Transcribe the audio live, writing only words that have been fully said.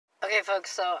Okay,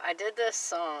 folks, so I did this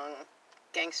song,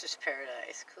 Gangster's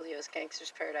Paradise, Coolio's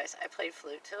Gangster's Paradise. I played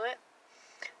flute to it,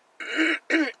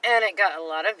 and it got a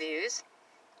lot of views,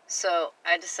 so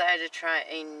I decided to try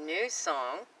a new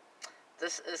song.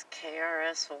 This is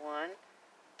KRS-ONE,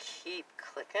 Keep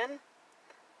Clicking,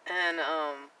 and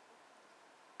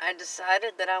I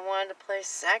decided that I wanted to play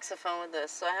saxophone with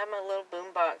this, so I have my little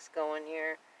boombox going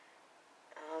here.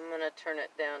 I'm going to turn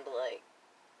it down to like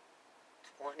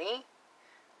 20.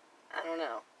 I don't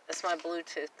know. That's my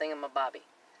Bluetooth thingamabobby.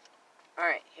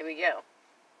 Alright, here we go.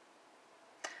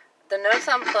 The notes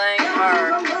I'm playing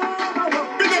are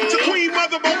Big up to Queen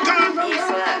Mother Bongani. E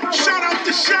flat. Shout out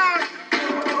to Shai.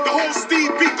 The whole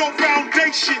Steve Biko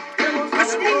Foundation.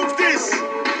 Let's move this.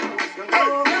 Hey.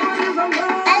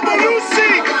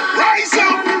 Lucy, rise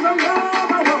up.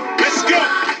 Let's go.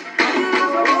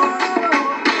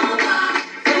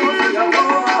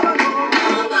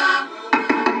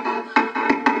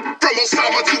 From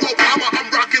Osama to Obama, I'm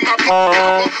rocking my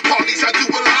parties. I do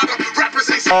a lot of rappers,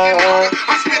 they singing louder.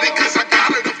 I spit it cause I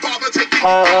got it. The father taking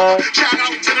it. Shout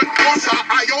out to the Xhosa,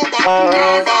 ayoba,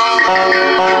 Nqaba.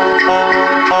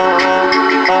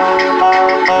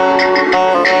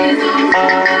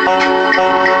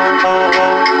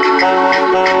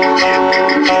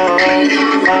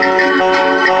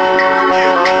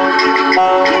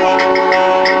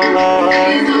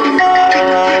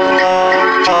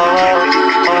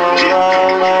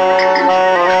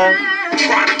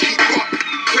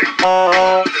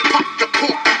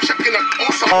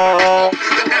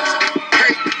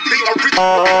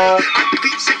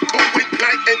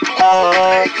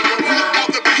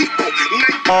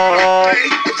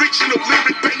 Original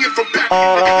lyric banging from back in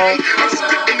the day. I'm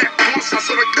spitting that Xhosa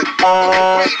so I could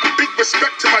away. Big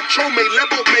respect to my chome,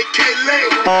 level make Kele.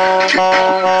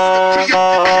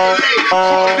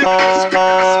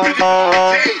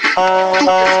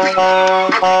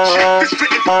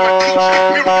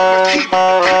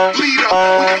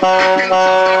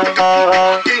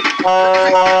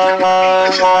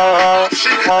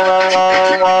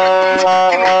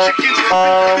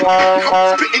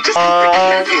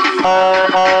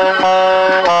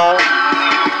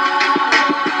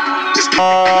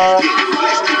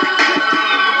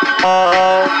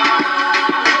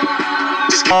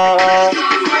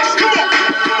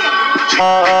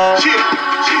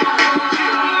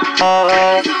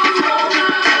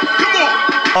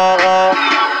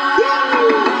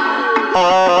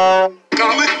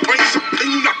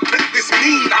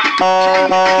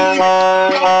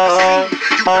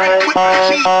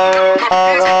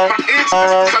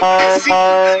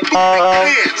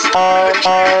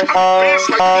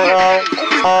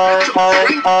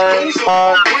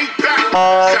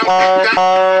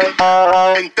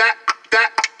 And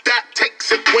that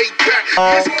takes it way back.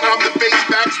 Yes, I'm the face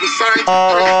backs with signs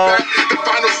back. The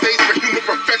final stage for human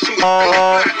perfection was face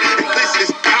back. And this is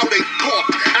how they talk.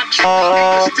 Actually,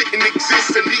 English didn't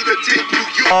exist and neither did New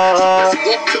York. So let's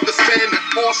walk to the sand and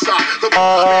Xhosa. The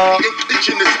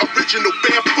indigenous, original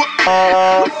barefoot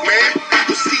man. Look, man,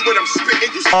 you see what I'm spitting.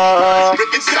 You see what's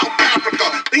written. South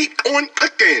Africa, beat on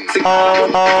again.